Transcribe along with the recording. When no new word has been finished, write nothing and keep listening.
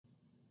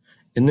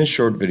In this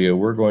short video,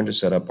 we're going to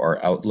set up our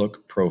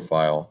Outlook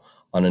profile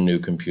on a new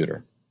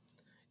computer.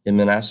 In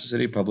Manassas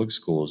City Public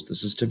Schools,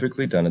 this is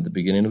typically done at the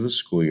beginning of the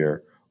school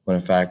year when a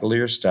faculty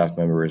or staff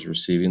member is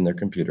receiving their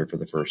computer for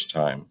the first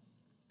time.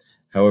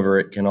 However,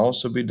 it can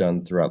also be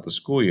done throughout the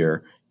school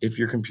year if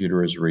your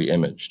computer is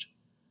re-imaged.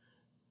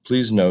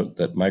 Please note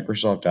that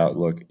Microsoft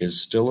Outlook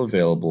is still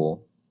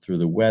available through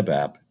the web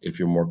app if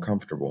you're more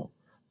comfortable,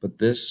 but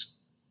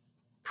this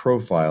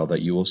profile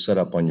that you will set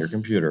up on your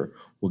computer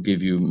will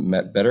give you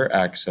better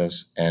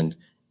access and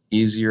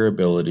easier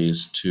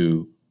abilities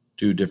to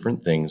do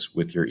different things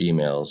with your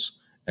emails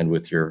and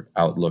with your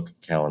Outlook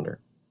calendar.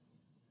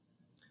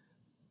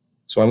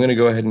 So I'm going to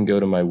go ahead and go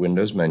to my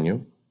Windows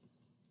menu,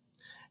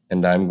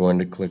 and I'm going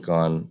to click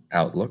on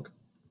Outlook.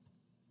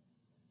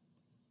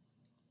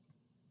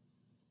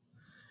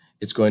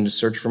 It's going to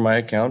search for my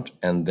account,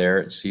 and there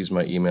it sees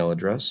my email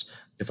address.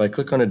 If I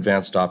click on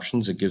Advanced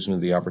Options, it gives me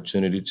the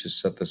opportunity to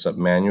set this up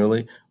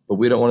manually, but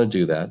we don't want to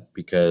do that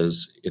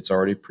because it's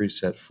already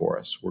preset for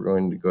us. We're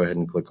going to go ahead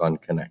and click on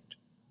Connect.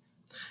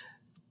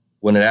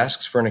 When it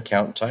asks for an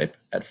account type,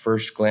 at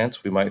first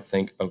glance, we might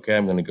think, okay,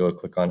 I'm going to go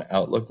click on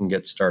Outlook and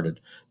get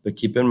started. But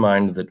keep in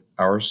mind that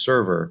our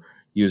server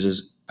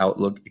uses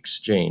Outlook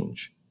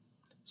Exchange.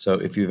 So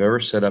if you've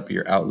ever set up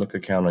your Outlook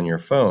account on your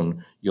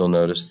phone, you'll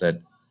notice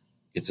that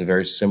it's a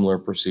very similar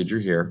procedure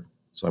here.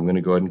 So I'm going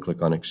to go ahead and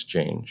click on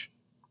Exchange.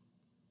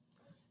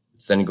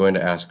 It's then going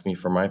to ask me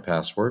for my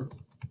password.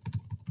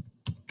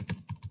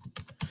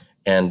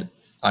 And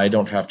I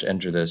don't have to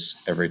enter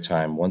this every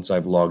time. Once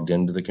I've logged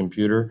into the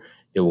computer,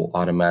 it will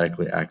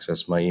automatically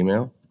access my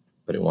email,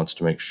 but it wants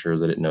to make sure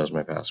that it knows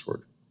my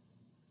password.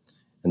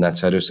 And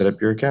that's how to set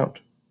up your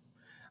account.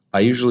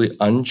 I usually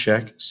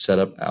uncheck Set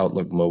Up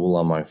Outlook Mobile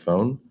on my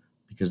phone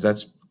because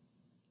that's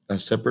a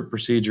separate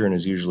procedure and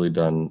is usually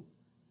done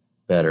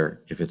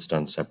better if it's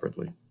done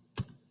separately.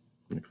 I'm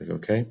going to click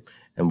OK.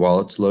 And while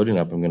it's loading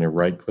up, I'm going to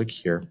right-click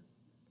here.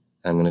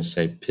 I'm going to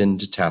say Pin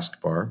to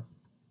Taskbar.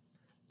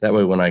 That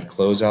way, when I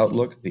close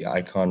Outlook, the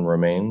icon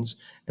remains,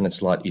 and it's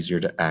a lot easier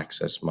to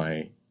access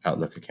my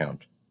Outlook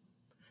account.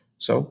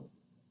 So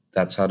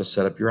that's how to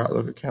set up your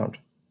Outlook account.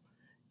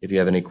 If you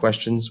have any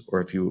questions,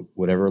 or if you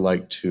would ever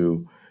like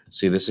to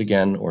see this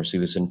again or see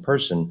this in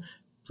person,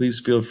 please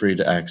feel free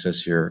to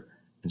access your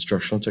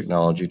instructional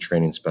technology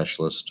training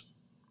specialist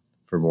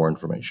for more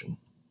information.